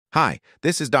Hi,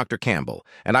 this is Dr. Campbell,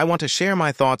 and I want to share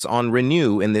my thoughts on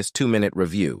Renew in this 2-minute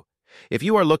review. If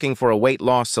you are looking for a weight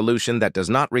loss solution that does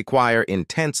not require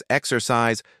intense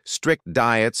exercise, strict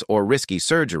diets, or risky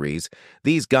surgeries,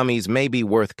 these gummies may be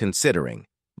worth considering.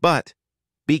 But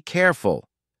be careful.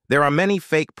 There are many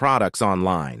fake products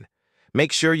online.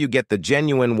 Make sure you get the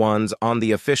genuine ones on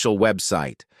the official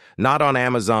website, not on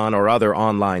Amazon or other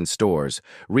online stores.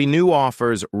 Renew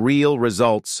offers real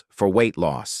results for weight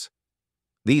loss.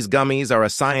 These gummies are a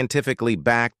scientifically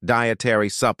backed dietary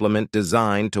supplement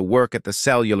designed to work at the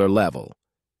cellular level.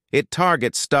 It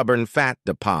targets stubborn fat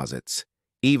deposits,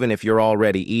 even if you're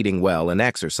already eating well and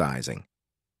exercising.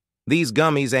 These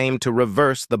gummies aim to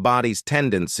reverse the body's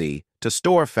tendency to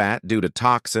store fat due to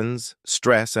toxins,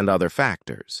 stress, and other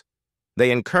factors.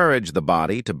 They encourage the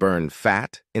body to burn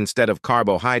fat instead of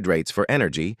carbohydrates for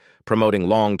energy, promoting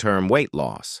long-term weight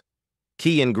loss.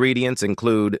 Key ingredients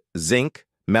include zinc,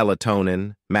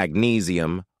 melatonin,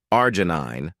 magnesium,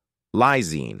 arginine,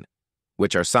 lysine,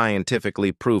 which are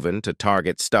scientifically proven to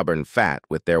target stubborn fat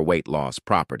with their weight loss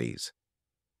properties.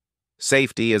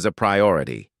 Safety is a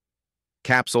priority.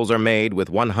 Capsules are made with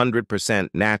 100%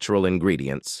 natural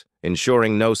ingredients,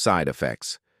 ensuring no side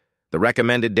effects. The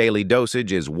recommended daily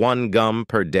dosage is 1 gum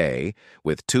per day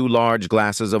with 2 large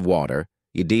glasses of water,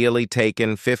 ideally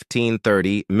taken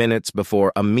 15-30 minutes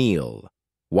before a meal.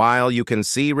 While you can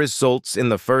see results in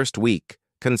the first week,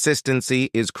 consistency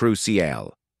is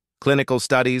crucial. Clinical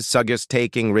studies suggest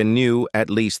taking Renew at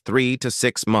least 3 to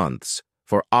 6 months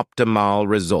for optimal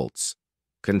results.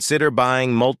 Consider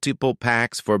buying multiple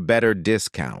packs for better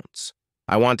discounts.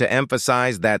 I want to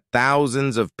emphasize that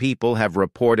thousands of people have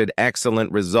reported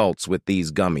excellent results with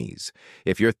these gummies.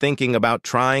 If you're thinking about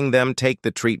trying them, take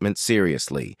the treatment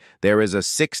seriously. There is a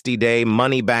 60-day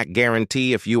money-back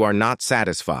guarantee if you are not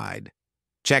satisfied.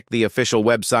 Check the official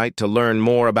website to learn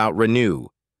more about Renew,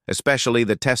 especially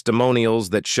the testimonials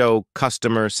that show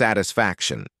customer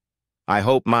satisfaction. I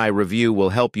hope my review will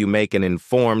help you make an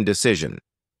informed decision.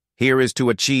 Here is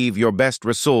to achieve your best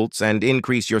results and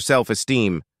increase your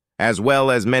self-esteem, as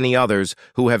well as many others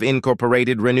who have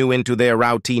incorporated Renew into their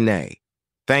routine.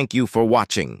 Thank you for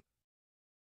watching.